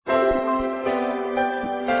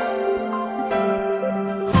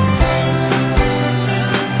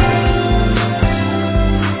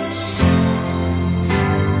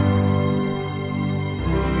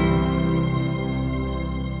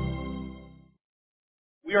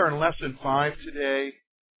We are in Lesson 5 today.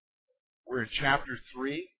 We're in Chapter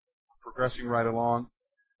 3, progressing right along.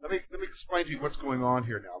 Let me explain to you what's going on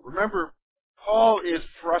here now. Remember, Paul is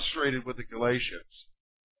frustrated with the Galatians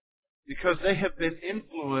because they have been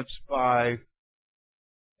influenced by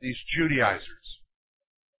these Judaizers.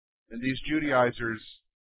 And these Judaizers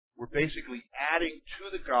were basically adding to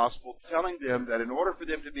the gospel, telling them that in order for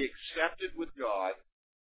them to be accepted with God,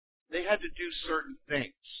 they had to do certain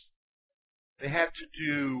things. They had to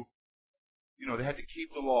do, they had to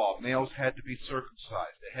keep the law. Males had to be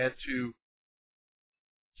circumcised. They had to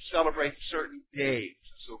celebrate certain days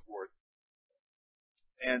and so forth.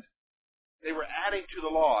 And they were adding to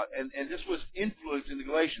the law, and this was influencing the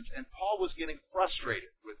Galatians, and Paul was getting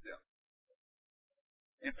frustrated with them.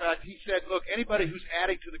 In fact, he said, look, anybody who's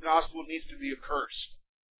adding to the gospel needs to be accursed.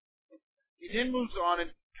 He then moves on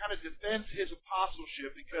and kind of defends his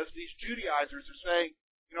apostleship because these Judaizers are saying,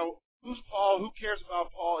 who's Paul? Who cares about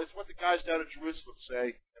Paul? It's what the guys down in Jerusalem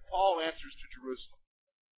say. And Paul answers to Jerusalem.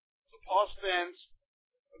 So Paul spends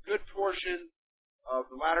a good portion of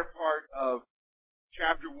the latter part of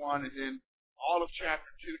chapter 1 and then all of chapter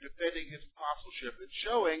 2 defending his apostleship and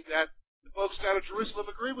showing that the folks down in Jerusalem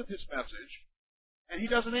agree with his message, and he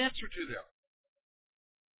doesn't answer to them.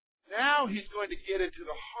 Now he's going to get into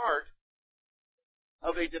the heart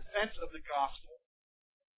of a defense of the gospel.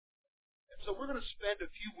 So we're going to spend a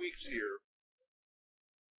few weeks here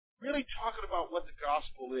really talking about what the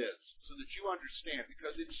gospel is so that you understand,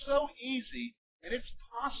 because it's so easy and it's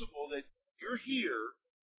possible that you're here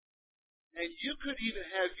and you could even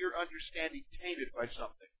have your understanding tainted by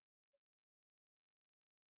something.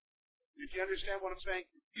 Did you understand what I'm saying?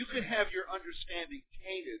 You could have your understanding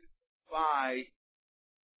tainted by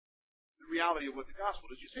the reality of what the gospel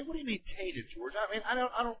is. You say, what do you mean tainted, George? I mean, I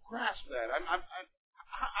don't grasp that.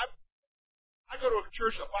 I go to a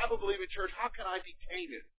church, a Bible-believing church. How can I be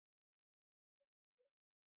tainted?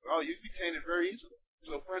 Well, you can be tainted very easily.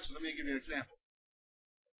 So, for instance, let me give you an example.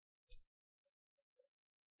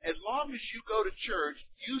 As long as you go to church,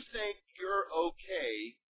 you think you're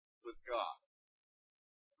okay with God.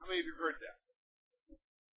 How many of you heard that?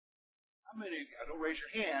 How many of you, don't raise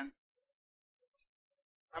your hand,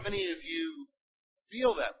 how many of you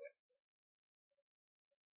feel that way?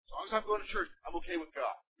 As long as I'm going to church, I'm okay with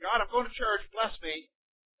God. God, I'm going to church, bless me.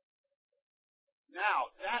 Now,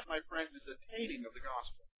 that, my friends, is a tainting of the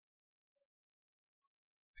gospel.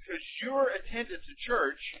 Because your attendance at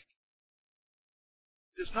church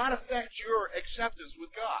does not affect your acceptance with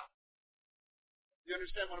God. You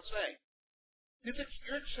understand what I'm saying?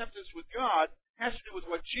 Your acceptance with God has to do with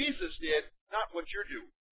what Jesus did, not what you're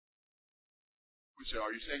doing. We say, are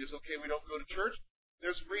you saying it's okay we don't go to church?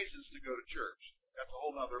 There's reasons to go to church. That's a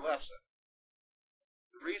whole other lesson.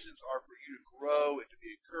 The reasons are for you to grow and to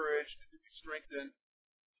be encouraged and to be strengthened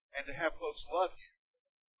and to have folks love you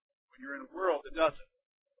when you're in a world that doesn't.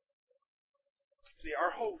 See,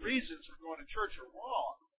 our whole reasons for going to church are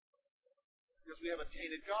wrong because we have a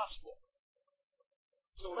tainted gospel.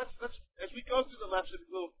 So let's as we go through the lesson,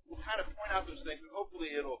 we'll kind of point out those things, and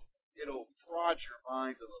hopefully it'll prod your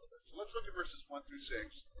mind a little bit. So let's look at verses 1 through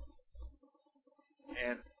 6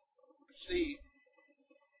 and see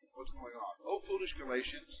what's going on. O foolish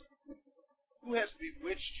Galatians, who has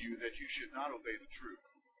bewitched you that you should not obey the truth,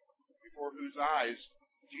 before whose eyes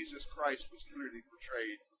Jesus Christ was clearly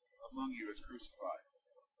portrayed among you as crucified?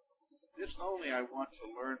 This only I want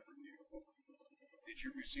to learn from you. Did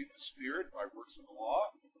you receive the Spirit by works of the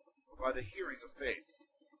law, or by the hearing of faith?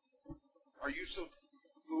 Are you so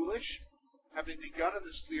foolish? Having begun in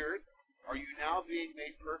the Spirit, are you now being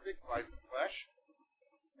made perfect by the flesh?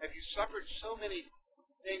 Have you suffered so many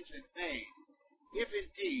things in vain, if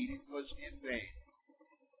indeed it was in vain?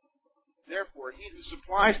 Therefore, he who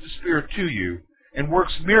supplies the Spirit to you and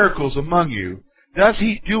works miracles among you, does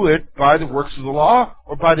he do it by the works of the law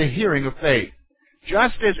or by the hearing of faith?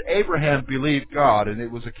 Just as Abraham believed God, and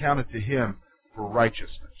it was accounted to him for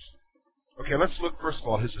righteousness. Okay, let's look first of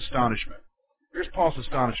all at his astonishment. Here's Paul's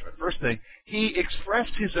astonishment. First thing, he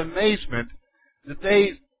expressed his amazement that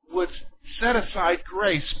they would set aside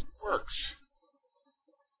grace for works.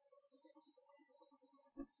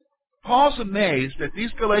 Paul's amazed that these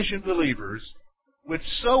Galatian believers would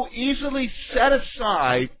so easily set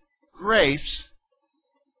aside grace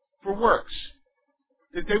for works.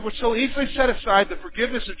 That they would so easily set aside the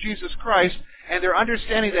forgiveness of Jesus Christ and their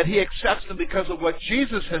understanding that He accepts them because of what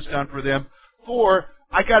Jesus has done for them, for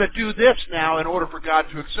I got to do this now in order for God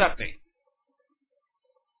to accept me.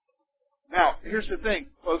 Now, here's the thing,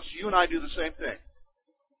 folks, you and I do the same thing.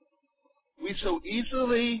 We so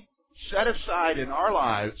easily set aside in our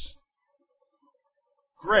lives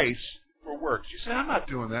grace for works. You say, I'm not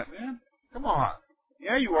doing that, man. Come on.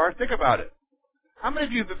 Yeah, you are. Think about it. How many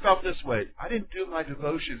of you have felt this way? I didn't do my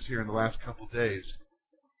devotions here in the last couple of days.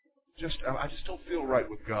 I just don't feel right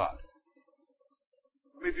with God.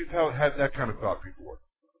 How many of you have had that kind of thought before?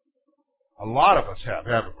 A lot of us have,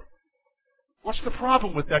 haven't we? What's the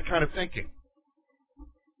problem with that kind of thinking?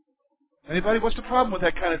 Anybody? What's the problem with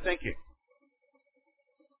that kind of thinking?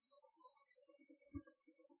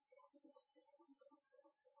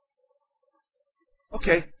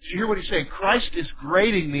 Okay, did you hear what he's saying? Christ is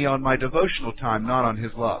grading me on my devotional time, not on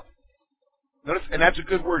His love. Notice, and that's a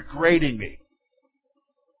good word, grading me.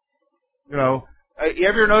 You know, you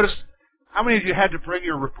ever notice, how many of you had to bring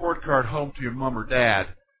your report card home to your mom or dad,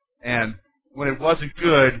 and when it wasn't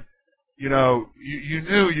good, you know, you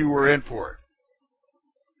knew you were in for it.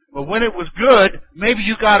 But when it was good, maybe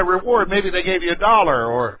you got a reward. Maybe they gave you $1,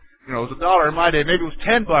 or, you know, it was $1 in my day. Maybe it was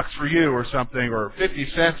 $10 for you or something, or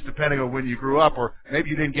 50 cents depending on when you grew up, or maybe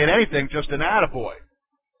you didn't get anything, just an attaboy.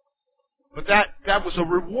 But that was a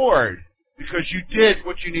reward because you did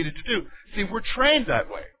what you needed to do. See, we're trained that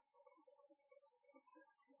way.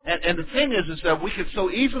 And the thing is that we can so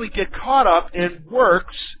easily get caught up in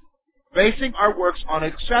works, basing our works on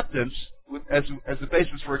acceptance as the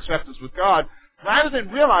basis for acceptance with God, rather than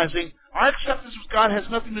realizing our acceptance with God has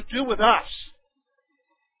nothing to do with us.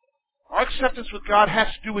 Our acceptance with God has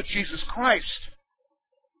to do with Jesus Christ.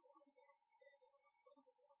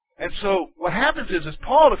 And so what happens is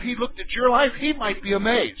Paul, if he looked at your life, he might be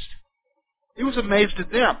amazed. He was amazed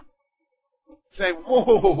at them. Saying,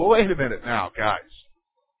 whoa, wait a minute now, guys.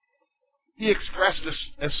 He expressed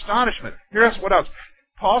astonishment. Here's what else.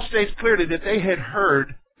 Paul states clearly that they had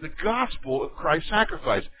heard the gospel of Christ's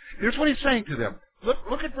sacrifice. Here's what he's saying to them.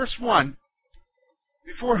 Look at verse 1.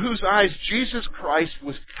 Before whose eyes Jesus Christ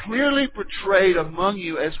was clearly portrayed among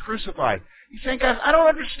you as crucified. He's saying, guys, I don't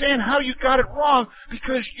understand how you got it wrong,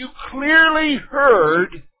 because you clearly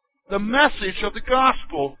heard the message of the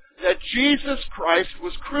gospel that Jesus Christ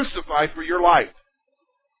was crucified for your life.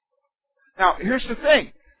 Now, here's the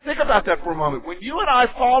thing. Think about that for a moment. When you and I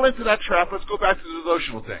fall into that trap, let's go back to the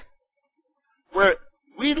devotional thing, where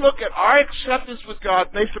we look at our acceptance with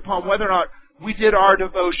God based upon whether or not we did our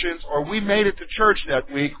devotions or we made it to church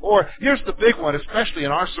that week, or here's the big one, especially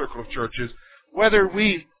in our circle of churches, whether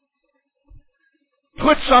we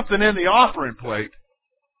put something in the offering plate.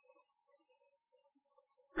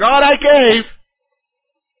 God, I gave.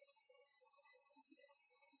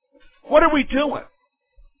 What are we doing?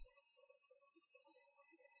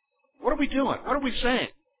 What are we doing? What are we saying?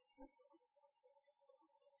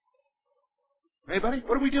 Anybody?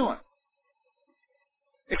 What are we doing?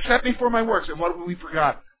 Accept me for my works. And what have we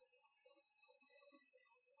forgotten?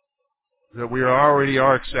 That we already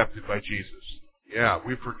are accepted by Jesus. Yeah,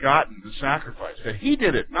 we've forgotten the sacrifice. That He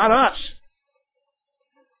did it, not us.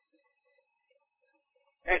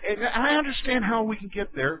 And I understand how we can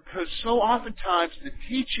get there, because so oftentimes the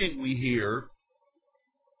teaching we hear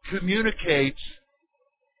communicates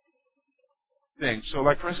things. So,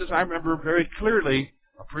 like, for instance, I remember very clearly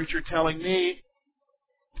a preacher telling me,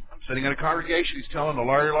 I'm sitting in a congregation, he's telling a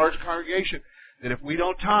very large congregation that if we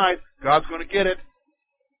don't tithe, God's going to get it.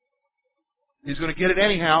 He's going to get it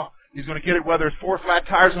anyhow. He's going to get it whether it's 4 flat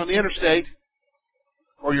tires on the interstate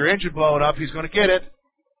or your engine blowing up. He's going to get it.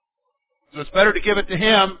 So it's better to give it to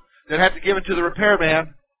him than have to give it to the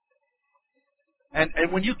repairman.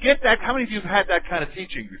 And when you get that, how many of you have had that kind of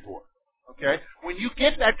teaching before? Okay? When you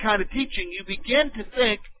get that kind of teaching, you begin to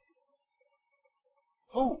think,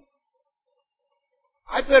 oh,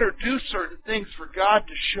 I better do certain things for God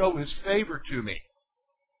to show His favor to me,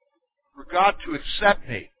 for God to accept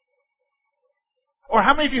me. Or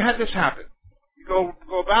how many of you had this happen? You go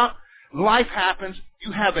about, life happens,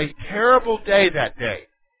 you have a terrible day that day.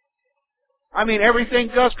 I mean, everything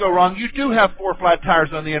does go wrong. You do have 4 flat tires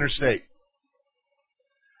on the interstate.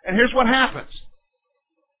 And here's what happens.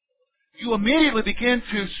 You immediately begin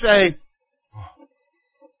to say, oh,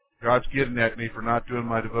 God's getting at me for not doing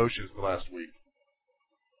my devotions the last week.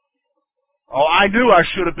 Oh, I knew I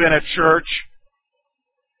should have been at church.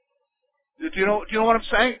 Do you know what I'm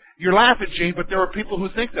saying? You're laughing, Gene, but there are people who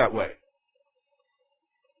think that way.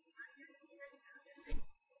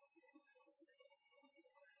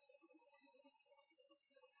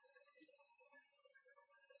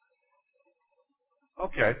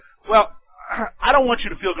 Okay. Well, I don't want you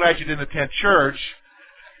to feel glad you didn't attend church.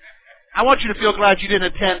 I want you to feel glad you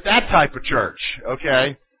didn't attend that type of church,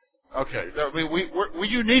 okay? Okay.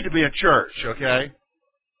 You need to be in church, okay?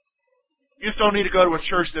 You just don't need to go to a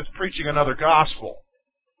church that's preaching another gospel.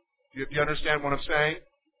 Do you understand what I'm saying?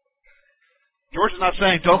 George is not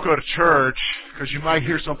saying don't go to church because you might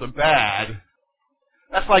hear something bad.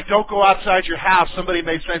 That's like don't go outside your house. Somebody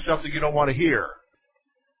may say something you don't want to hear.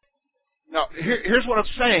 Now, here's what I'm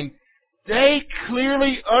saying. They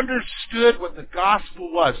clearly understood what the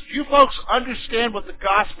gospel was. You folks understand what the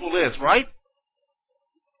gospel is, right?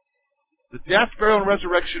 The death, burial, and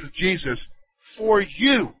resurrection of Jesus for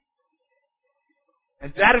you.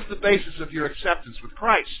 And that is the basis of your acceptance with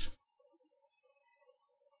Christ.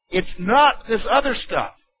 It's not this other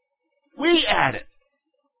stuff. We add it.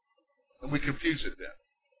 And we confuse it then.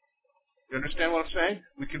 You understand what I'm saying?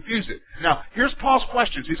 We confuse it. Now, here's Paul's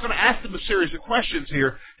questions. He's going to ask them a series of questions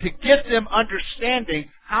here to get them understanding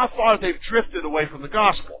how far they've drifted away from the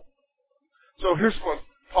gospel. So here's what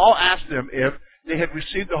Paul asked them: if they had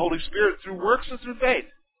received the Holy Spirit through works or through faith.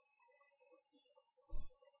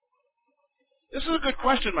 This is a good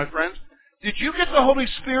question, my friends. Did you get the Holy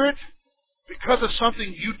Spirit because of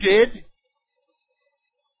something you did?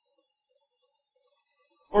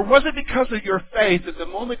 Or was it because of your faith that the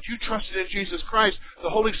moment you trusted in Jesus Christ, the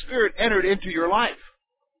Holy Spirit entered into your life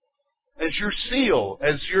as your seal,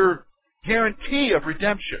 as your guarantee of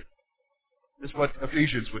redemption? This is what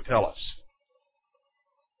Ephesians would tell us.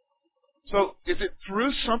 So, is it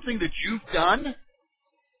through something that you've done?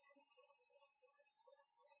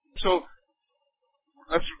 So,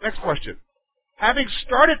 next question. Having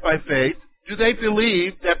started by faith, do they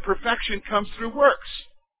believe that perfection comes through works?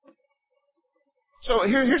 So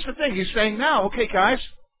here's the thing. He's saying now, okay, guys,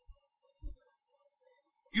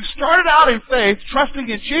 you started out in faith, trusting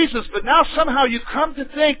in Jesus, but now somehow you come to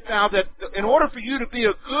think now that in order for you to be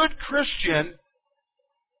a good Christian,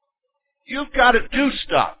 you've got to do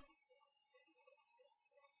stuff.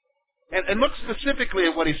 And look specifically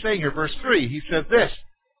at what he's saying here, verse 3. He says this: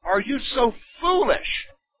 are you so foolish?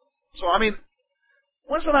 So, I mean,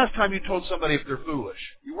 when's the last time you told somebody if they're foolish?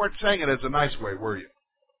 You weren't saying it as a nice way, were you?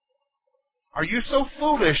 Are you so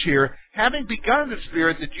foolish here, having begun in the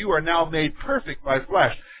Spirit, that you are now made perfect by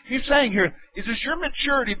flesh? He's saying here, is your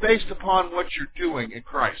maturity based upon what you're doing in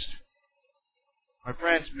Christ? My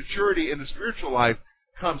friends, maturity in the spiritual life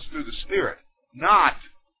comes through the Spirit, not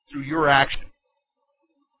through your action.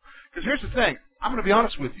 Because here's the thing, I'm going to be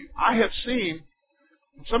honest with you. I have seen,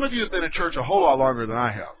 some of you have been in church a whole lot longer than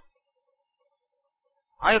I have.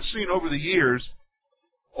 I have seen over the years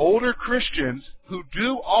older Christians who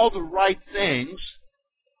do all the right things,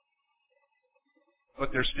 but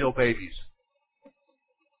they're still babies.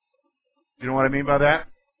 You know what I mean by that?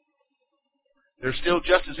 They're still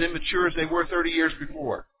just as immature as they were 30 years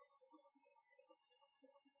before.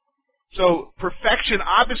 So perfection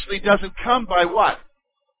obviously doesn't come by what?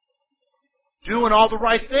 Doing all the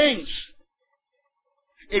right things.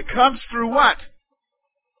 It comes through what?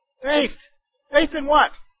 Faith. Faith in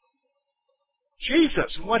what?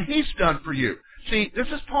 Jesus and what He's done for you. See, this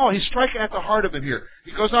is Paul. He's striking at the heart of it here.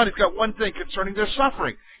 He goes on, he's got one thing concerning their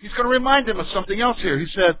suffering. He's going to remind them of something else here. He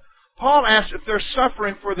said, Paul asked if their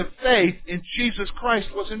suffering for the faith in Jesus Christ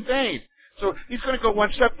was in vain. So he's going to go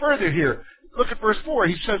one step further here. Look at verse 4.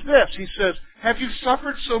 He says this. He says, have you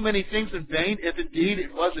suffered so many things in vain, if indeed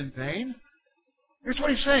it was in vain? Here's what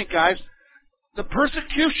he's saying, guys. The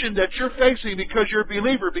persecution that you're facing because you're a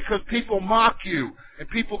believer, because people mock you and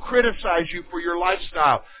people criticize you for your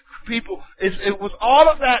lifestyle, it was all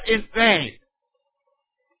of that in vain.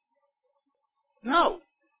 No.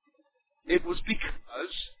 It was because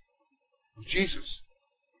of Jesus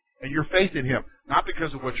and your faith in Him, not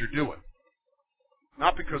because of what you're doing.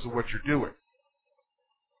 Not because of what you're doing.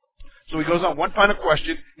 So he goes on, one final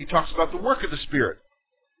question. He talks about the work of the Spirit.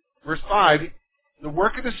 Verse 5, the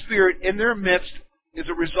work of the Spirit in their midst is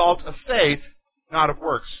a result of faith, not of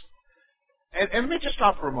works. And let me just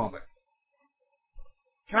stop for a moment.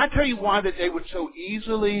 Can I tell you why that they would so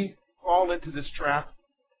easily fall into this trap?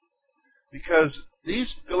 Because these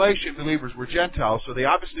Galatian believers were Gentiles, so they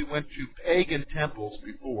obviously went to pagan temples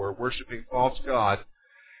before, worshiping false gods.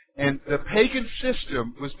 And the pagan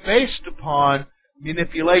system was based upon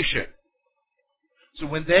manipulation. So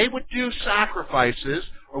when they would do sacrifices,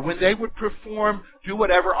 or when they would do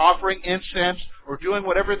whatever, offering incense, or doing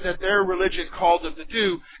whatever that their religion called them to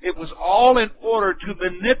do, it was all in order to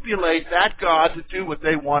manipulate that God to do what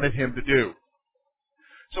they wanted Him to do.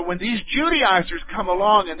 So when these Judaizers come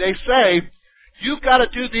along and they say, you've got to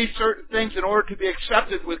do these certain things in order to be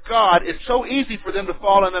accepted with God, it's so easy for them to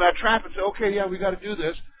fall into that trap and say, okay, yeah, we've got to do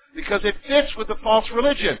this, because it fits with the false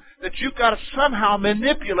religion, that you've got to somehow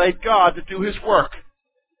manipulate God to do His work.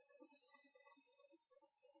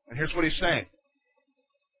 And here's what he's saying.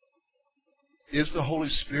 Is the Holy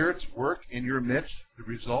Spirit's work in your midst the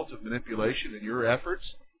result of manipulation in your efforts?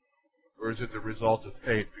 Or is it the result of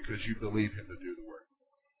faith because you believe Him to do the work?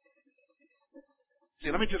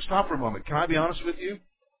 See, let me just stop for a moment. Can I be honest with you?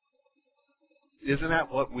 Isn't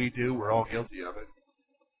that what we do? We're all guilty of it.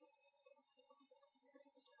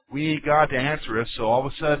 We need God to answer us, so all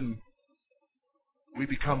of a sudden we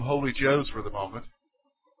become holy Joes for the moment.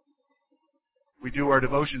 We do our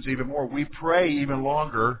devotions even more. We pray even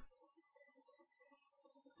longer.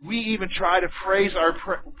 We even try to phrase our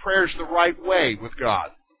prayers the right way with God.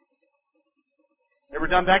 Ever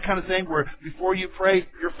done that kind of thing where before you pray,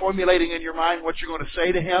 you're formulating in your mind what you're going to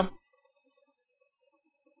say to Him?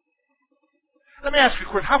 Let me ask you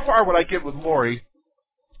quick, how far would I get with Lori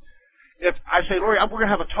if I say, Lori, we're going to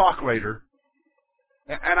have a talk later,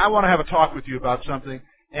 and I want to have a talk with you about something,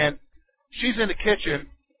 and she's in the kitchen,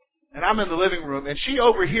 and I'm in the living room, and she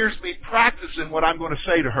overhears me practicing what I'm going to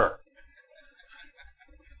say to her.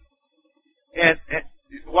 And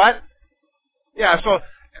what? Yeah, so,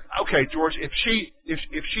 okay, George, if she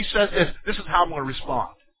says this is how I'm going to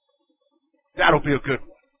respond. That'll be a good one.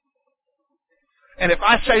 And if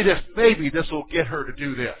I say this, maybe this will get her to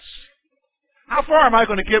do this. How far am I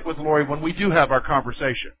going to get with Lori when we do have our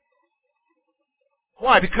conversation?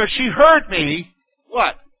 Why? Because she heard me,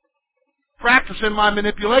 what? Practicing my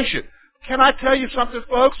manipulation. Can I tell you something,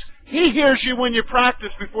 folks? He hears you when you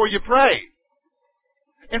practice before you pray.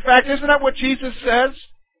 In fact, isn't that what Jesus says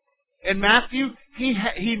in Matthew?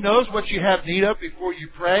 He knows what you have need of before you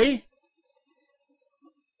pray.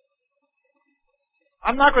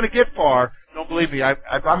 I'm not going to get far. Don't believe me. If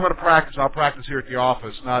I'm going to practice, I'll practice here at the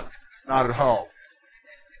office, not at home.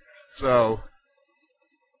 So,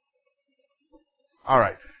 all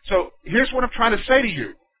right. So here's what I'm trying to say to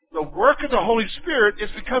you. The work of the Holy Spirit is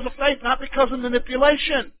because of faith, not because of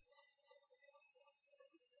manipulation.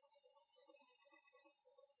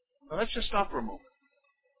 Now let's just stop for a moment.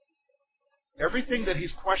 Everything that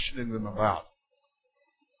he's questioning them about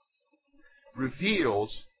reveals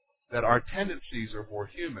that our tendencies are more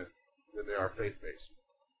human than they are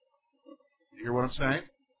faith-based. You hear what I'm saying?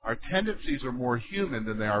 Our tendencies are more human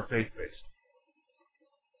than they are faith-based.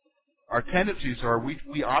 Our tendencies are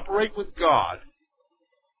we operate with God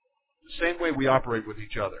the same way we operate with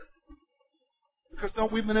each other. Because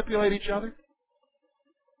don't we manipulate each other?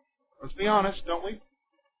 Let's be honest, don't we?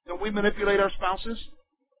 Don't we manipulate our spouses?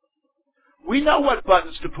 We know what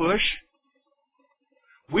buttons to push.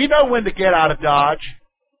 We know when to get out of Dodge.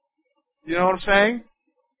 You know what I'm saying?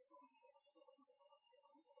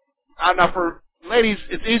 Now for ladies,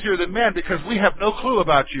 it's easier than men because we have no clue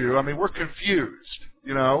about you. I mean, we're confused,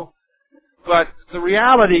 you know. But the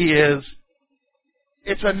reality is,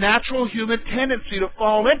 it's a natural human tendency to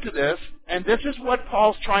fall into this, and this is what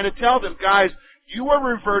Paul's trying to tell them. Guys, you are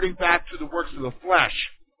reverting back to the works of the flesh.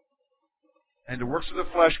 And the works of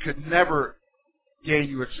the flesh could never gain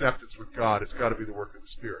you acceptance with God. It's got to be the work of the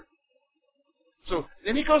Spirit. So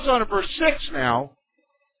then he goes on to verse 6 now,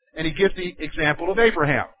 and he gives the example of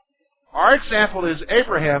Abraham. Our example is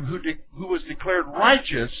Abraham, who was declared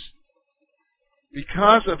righteous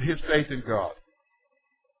because of his faith in God.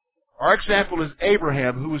 Our example is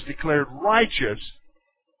Abraham, who was declared righteous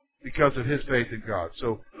because of his faith in God.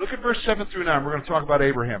 So look at verse 7 through 9. We're going to talk about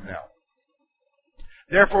Abraham now.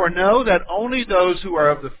 Therefore know that only those who are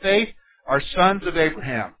of the faith are sons of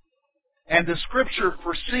Abraham. And the Scripture,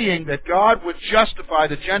 foreseeing that God would justify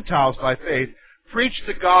the Gentiles by faith, preached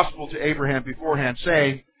the gospel to Abraham beforehand,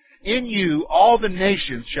 saying, in you all the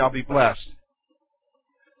nations shall be blessed.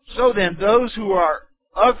 So then those who are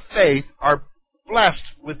of faith are blessed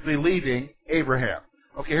with believing Abraham.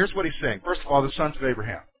 Okay, here's what he's saying. First of all, the sons of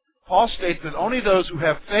Abraham. Paul states that only those who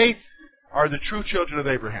have faith are the true children of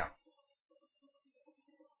Abraham.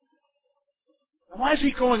 Now, why is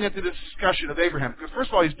he going into this discussion of Abraham? Because first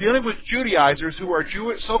of all, he's dealing with Judaizers who are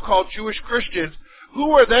so-called Jewish Christians.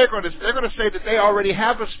 Who are they going to say? They're going to say that they already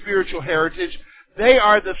have a spiritual heritage. They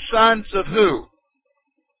are the sons of who?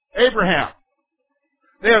 Abraham.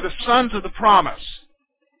 They are the sons of the promise.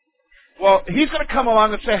 Well, he's going to come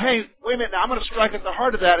along and say, hey, wait a minute, now I'm going to strike at the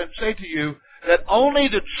heart of that and say to you that only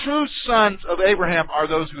the true sons of Abraham are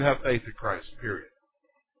those who have faith in Christ, period.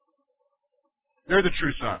 They're the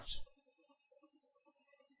true sons.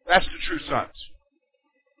 That's the true sons.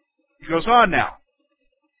 He goes on now.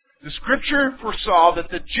 The Scripture foresaw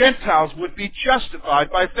that the Gentiles would be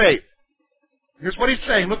justified by faith. Here's what he's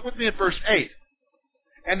saying. Look with me at verse 8.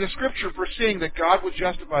 And the Scripture, foreseeing that God would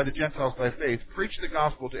justify the Gentiles by faith, preached the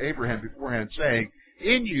gospel to Abraham beforehand, saying,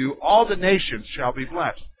 in you all the nations shall be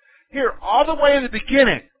blessed. Here, all the way in the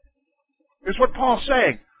beginning, is what Paul's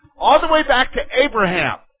saying. All the way back to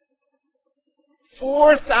Abraham.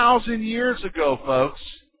 4,000 years ago, folks.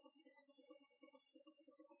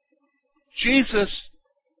 Jesus,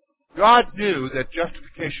 God knew that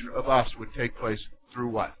justification of us would take place through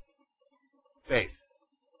what? Faith.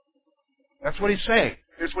 That's what he's saying.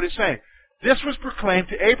 Here's what he's saying. This was proclaimed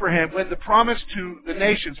to Abraham when the promise to the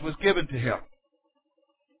nations was given to him.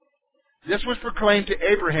 This was proclaimed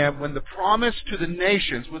to Abraham when the promise to the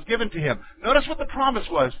nations was given to him. Notice what the promise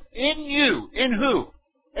was. In you. In who?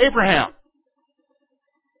 Abraham.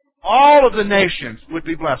 All of the nations would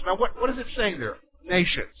be blessed. Now, what is it saying there?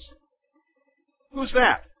 Nations. Who's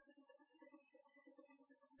that?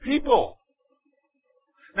 People.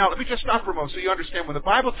 Now, let me just stop for a moment so you understand. When the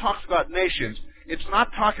Bible talks about nations, it's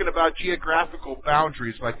not talking about geographical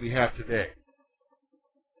boundaries like we have today.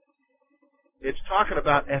 It's talking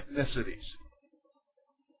about ethnicities.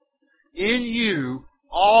 In you,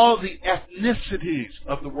 all the ethnicities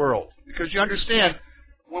of the world. Because you understand,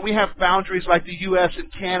 when we have boundaries like the U.S.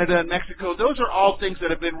 and Canada and Mexico, those are all things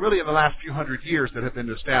that have been really in the last few hundred years that have been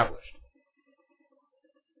established.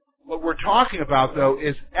 What we're talking about, though,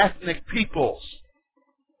 is ethnic peoples.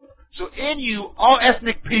 So in you, all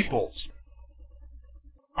ethnic peoples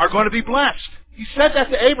are going to be blessed. He said that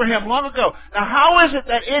to Abraham long ago. Now, how is it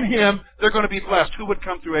that in him they're going to be blessed? Who would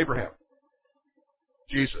come through Abraham?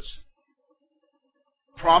 Jesus.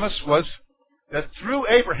 The promise was that through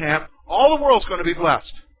Abraham, all the world's going to be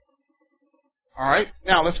blessed. All right?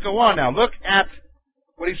 Now, let's go on now. Look at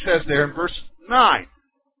what he says there in verse 9.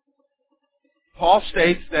 Paul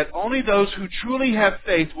states that only those who truly have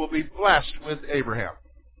faith will be blessed with Abraham.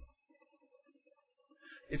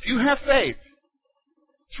 If you have faith,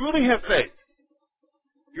 truly have faith,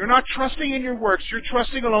 you're not trusting in your works, you're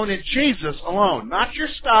trusting alone in Jesus alone. Not your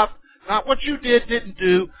stuff, not what you did, didn't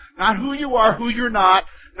do, not who you are, who you're not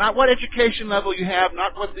what education level you have,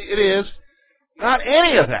 not what it is, not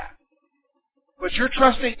any of that. But you're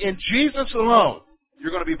trusting in Jesus alone,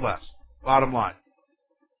 you're going to be blessed. Bottom line.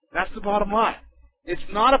 That's the bottom line. It's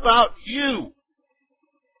not about you.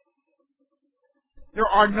 There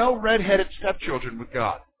are no red-headed stepchildren with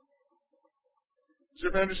God. Does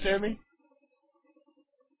everybody understand me?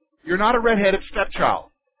 You're not a red-headed stepchild.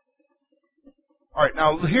 All right,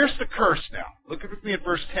 now here's the curse now. Look with me at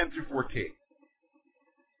verse 10 through 14.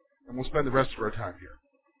 And we'll spend the rest of our time here.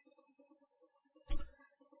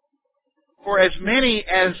 For as many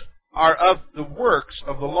as are of the works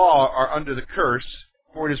of the law are under the curse,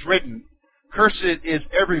 for it is written, Cursed is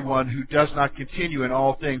everyone who does not continue in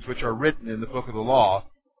all things which are written in the book of the law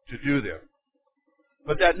to do them.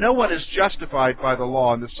 But that no one is justified by the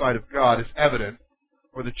law in the sight of God is evident,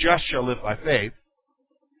 for the just shall live by faith.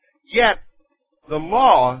 Yet the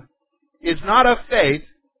law is not of faith,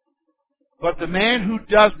 but the man who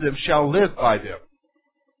does them shall live by them.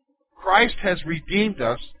 Christ has redeemed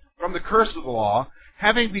us from the curse of the law,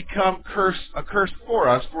 having become a curse for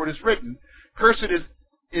us, for it is written, Cursed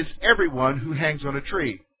is everyone who hangs on a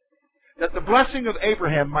tree, that the blessing of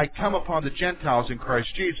Abraham might come upon the Gentiles in Christ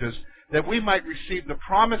Jesus, that we might receive the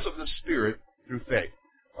promise of the Spirit through faith.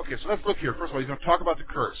 Okay, so let's look here. First of all, he's going to talk about the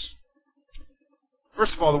curse.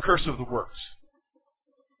 First of all, the curse of the works.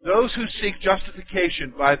 Those who seek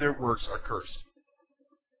justification by their works are cursed.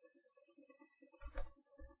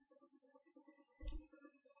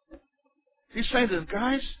 He's saying to them,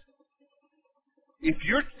 guys, if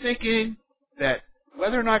you're thinking that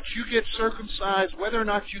whether or not you get circumcised, whether or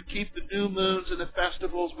not you keep the new moons and the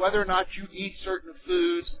festivals, whether or not you eat certain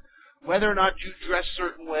foods, whether or not you dress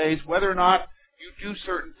certain ways, whether or not you do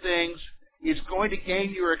certain things, is going to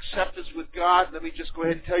gain your acceptance with God, let me just go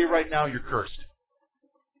ahead and tell you right now, you're cursed.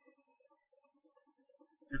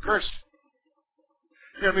 You're cursed.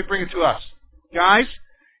 Here, let me bring it to us. Guys,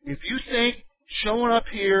 if you think showing up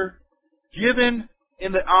here, giving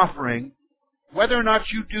in the offering, whether or not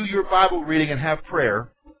you do your Bible reading and have prayer,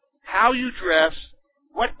 how you dress,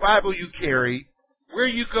 what Bible you carry, where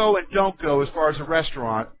you go and don't go as far as a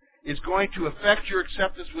restaurant, is going to affect your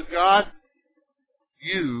acceptance with God,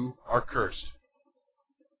 you are cursed.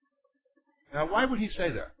 Now, why would he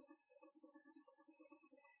say that?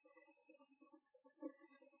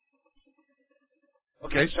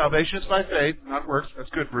 Okay, salvation is by faith, not works. That's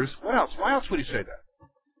good, Bruce. What else? Why else would he say that?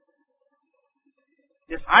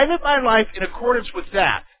 If I live my life in accordance with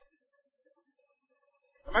that,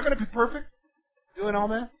 am I going to be perfect doing all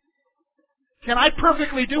that? Can I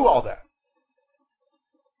perfectly do all that?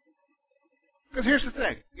 Because here's the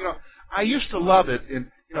thing. I used to love it,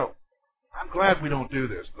 and, I'm glad we don't do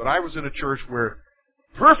this, but I was in a church where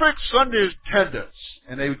perfect Sunday attendance,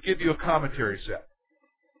 and they would give you a commentary set.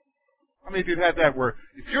 How many of you have had that where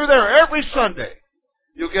if you're there every Sunday,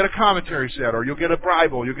 you'll get a commentary set, or you'll get a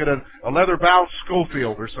Bible, you'll get a leather-bound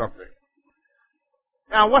Schofield or something.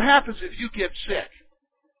 Now, what happens if you get sick?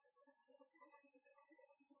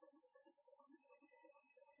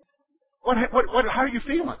 How are you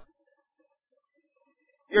feeling?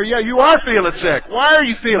 Yeah, you are feeling sick. Why are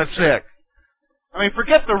you feeling sick? I mean,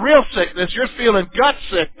 forget the real sickness. You're feeling gut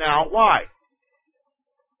sick now. Why?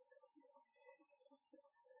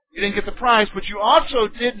 You didn't get the prize, but you also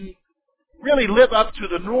didn't really live up to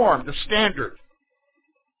the norm, the standard.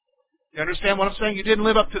 You understand what I'm saying? You didn't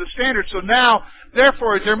live up to the standard. So now,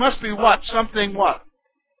 therefore, there must be what? Something what?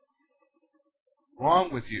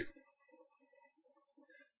 Wrong with you.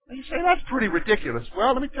 And you say, that's pretty ridiculous.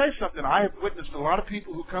 Well, let me tell you something. I have witnessed a lot of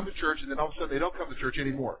people who come to church and then all of a sudden they don't come to church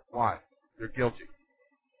anymore. Why? They're guilty.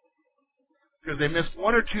 Because they missed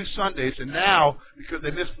 1 or 2 Sundays, and now, because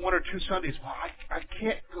they missed 1 or 2 Sundays, well, I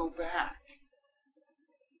can't go back.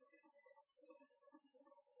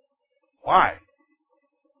 Why?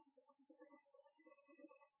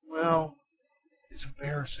 Well, it's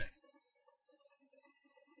embarrassing.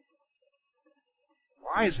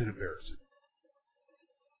 Why is it embarrassing?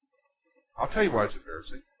 I'll tell you why it's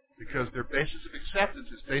embarrassing. Because their basis of acceptance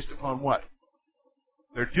is based upon what?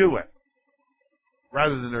 They're doing,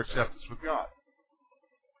 rather than their acceptance with God.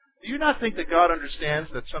 Do you not think that God understands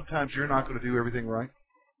that sometimes you're not going to do everything right?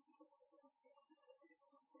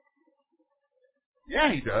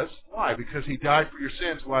 Yeah, He does. Why? Because He died for your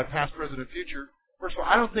sins, why, past, present, and future. First of all,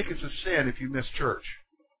 I don't think it's a sin if you miss church.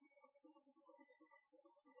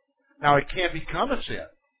 Now, it can become a sin.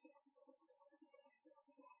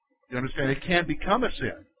 You understand? It can become a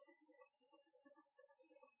sin.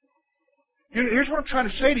 Here's what I'm trying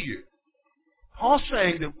to say to you. Paul's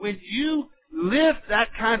saying that when you live that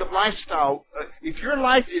kind of lifestyle, if your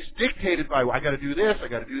life is dictated by, well, I got to do this, I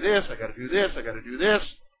got to do this, I got to do this, I got to do this,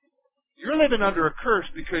 you're living under a curse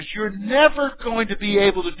because you're never going to be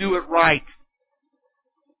able to do it right.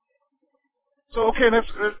 So, okay, let's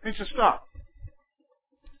just stop.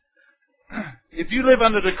 If you live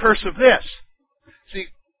under the curse of this, see,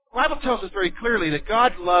 the Bible tells us very clearly that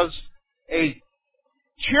God loves a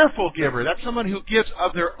cheerful giver. That's someone who gives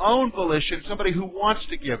of their own volition, somebody who wants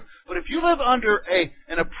to give. But if you live under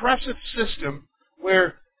an oppressive system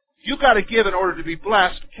where you got to give in order to be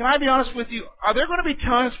blessed, can I be honest with you? Are there going to be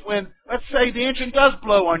times when, let's say, the engine does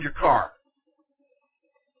blow on your car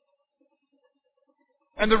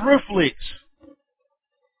and the roof leaks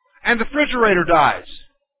and the refrigerator dies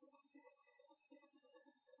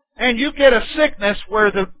and you get a sickness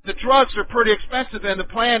where the drugs are pretty expensive and the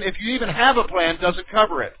plan, if you even have a plan, doesn't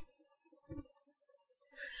cover it?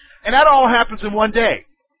 And that all happens in one day.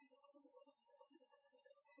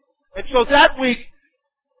 And so that week,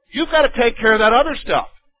 you've got to take care of that other stuff.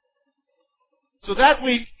 So that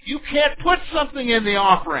week, you can't put something in the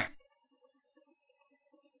offering.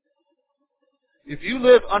 If you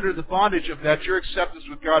live under the bondage of that, your acceptance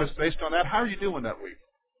with God is based on that, how are you doing that week?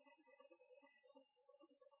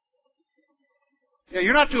 Yeah,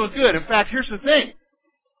 you're not doing good. In fact, here's the thing.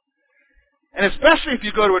 And especially if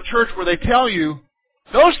you go to a church where they tell you,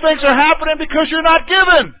 those things are happening because you're not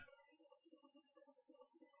giving.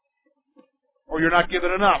 Or you're not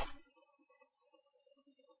giving enough.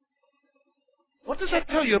 What does that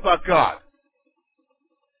tell you about God?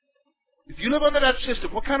 If you live under that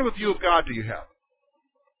system, what kind of a view of God do you have?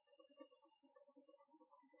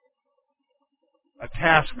 A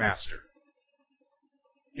taskmaster.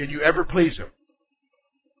 Can you ever please Him?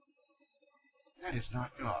 That is not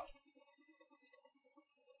God.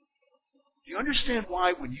 Do you understand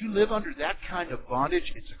why when you live under that kind of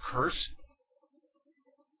bondage, it's a curse?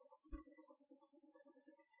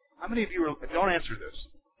 How many of you are, don't answer this,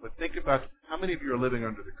 but think about how many of you are living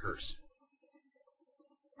under the curse?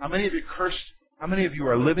 How many of you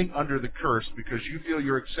are living under the curse because you feel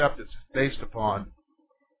your acceptance is based upon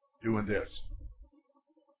doing this?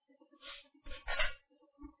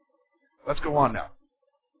 Let's go on now.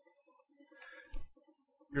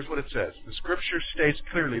 Here's what it says. The Scripture states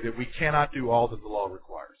clearly that we cannot do all that the law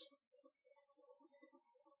requires.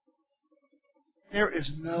 There is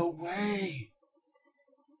no way.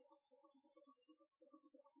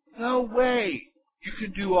 No way you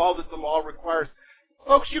can do all that the law requires.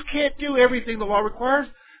 Folks, you can't do everything the law requires.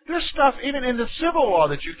 There's stuff even in the civil law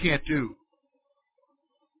that you can't do.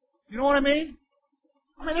 You know what I mean?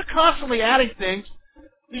 I mean, they're constantly adding things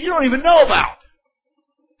that you don't even know about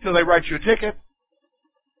until they write you a ticket.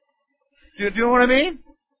 Do you know what I mean?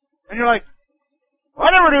 And you're like, well,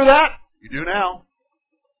 I never do that. You do now.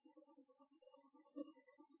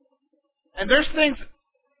 And there's things,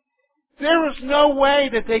 there is no way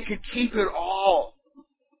that they could keep it all.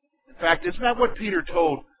 In fact, isn't that what Peter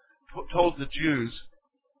told the Jews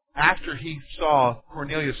after he saw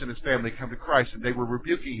Cornelius and his family come to Christ and they were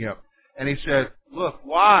rebuking him? And he said, look,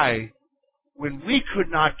 why, when we could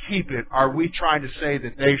not keep it, are we trying to say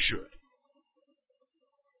that they should?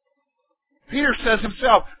 Peter says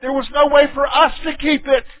himself, there was no way for us to keep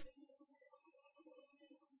it.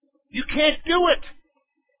 You can't do it.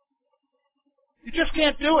 You just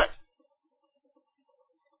can't do it.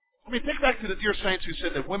 I mean, think back to the dear saints who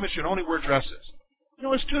said that women should only wear dresses. You know,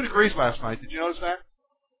 it was 2 degrees last night. Did you notice that?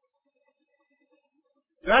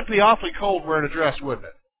 That'd be awfully cold wearing a dress, wouldn't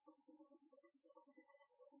it?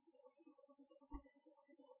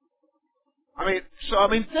 I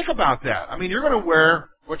mean, think about that. I mean, you're going to wear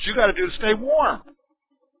what you got to do to stay warm.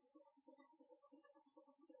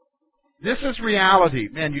 This is reality.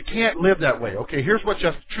 Man, you can't live that way. Okay, here's what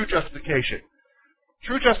true justification.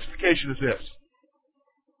 True justification is this.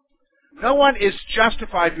 No one is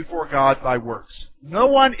justified before God by works. No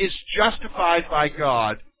one is justified by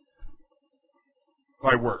God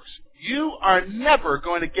by works. You are never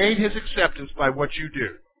going to gain His acceptance by what you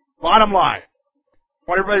do. Bottom line.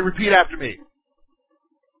 I want everybody to repeat after me.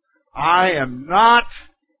 I am not,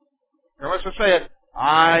 or let's just say it,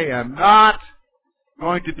 I am not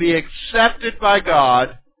going to be accepted by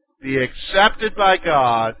God,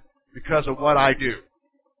 because of what I do.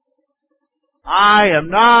 I am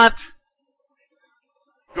not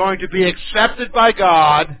going to be accepted by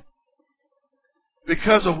God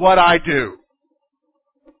because of what I do.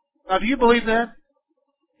 Now, do you believe that?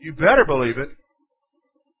 You better believe it.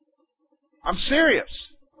 I'm serious.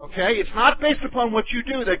 Okay? It's not based upon what you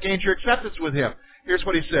do that gains your acceptance with Him. Here's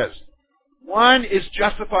what he says. One is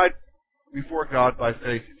justified before God by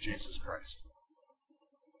faith in Jesus Christ.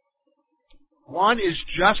 One is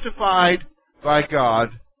justified by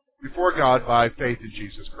God, before God, by faith in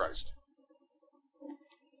Jesus Christ.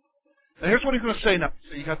 Now here's what he's going to say now.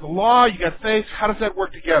 So you got the law, you got faith. How does that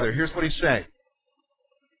work together? Here's what he's saying.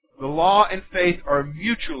 The law and faith are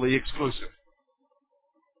mutually exclusive.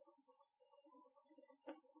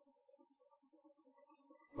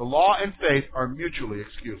 The law and faith are mutually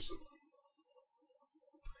exclusive.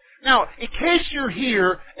 Now, in case you're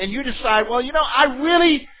here and you decide, well, I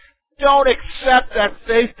really don't accept that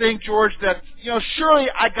faith thing, George, that, surely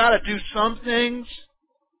I got to do some things.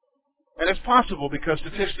 And it's possible because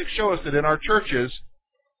statistics show us that in our churches,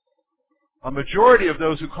 a majority of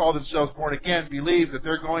those who call themselves born again believe that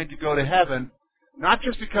they're going to go to heaven, not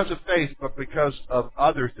just because of faith, but because of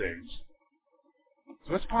other things.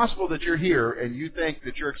 So it's possible that you're here and you think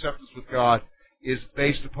that your acceptance with God is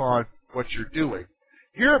based upon what you're doing.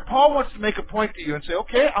 Here, Paul wants to make a point to you and say,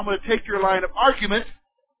 okay, I'm going to take your line of argument,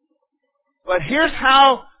 but here's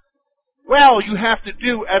how well you have to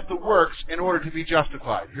do at the works in order to be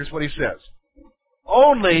justified. Here's what he says.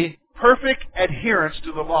 Only perfect adherence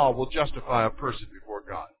to the law will justify a person before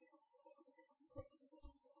God.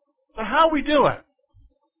 So how are we doing?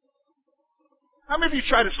 How many of you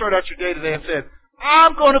tried to start out your day today and said,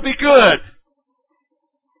 I'm going to be good?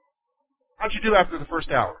 How'd you do after the first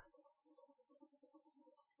hour?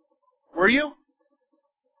 Were you?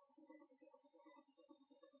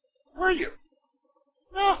 Were you?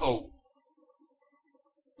 No.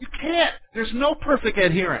 You can't. There's no perfect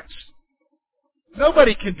adherence.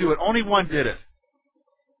 Nobody can do it. Only one did it.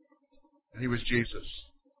 And He was Jesus.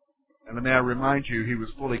 And may I remind you, He was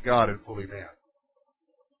fully God and fully man.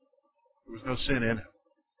 There was no sin in Him.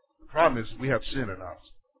 The problem is we have sin in us.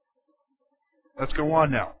 Let's go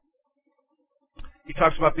on now. He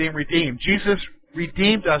talks about being redeemed. Jesus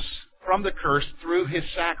redeemed us from the curse through His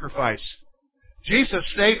sacrifice. Jesus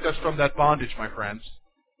saved us from that bondage, my friends.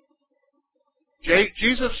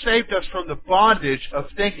 Jesus saved us from the bondage of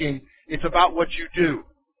thinking it's about what you do.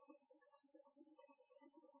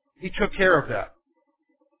 He took care of that.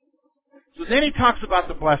 So then he talks about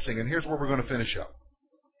the blessing, and here's where we're going to finish up.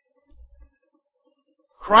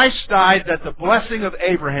 Christ died that the blessing of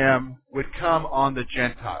Abraham would come on the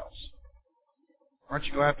Gentiles. Aren't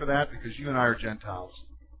you glad for that? Because you and I are Gentiles.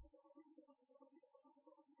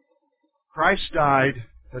 Christ died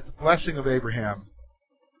that the blessing of Abraham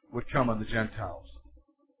would come on the Gentiles.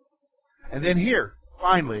 And then here,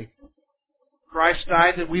 finally, Christ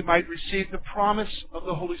died that we might receive the promise of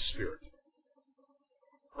the Holy Spirit.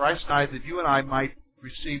 Christ died that you and I might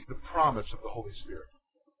receive the promise of the Holy Spirit,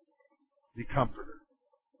 the Comforter.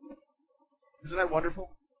 Isn't that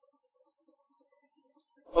wonderful?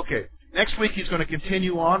 Okay, next week he's going to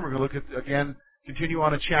continue on. We're going to look at, continue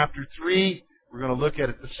on in chapter 3. We're going to look at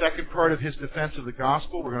the second part of his defense of the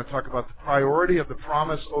gospel. We're going to talk about the priority of the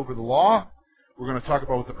promise over the law. We're going to talk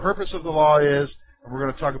about what the purpose of the law is. And we're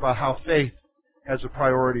going to talk about how faith has a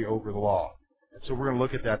priority over the law. And so we're going to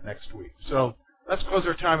look at that next week. So let's close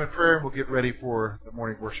our time in prayer and we'll get ready for the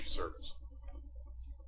morning worship service.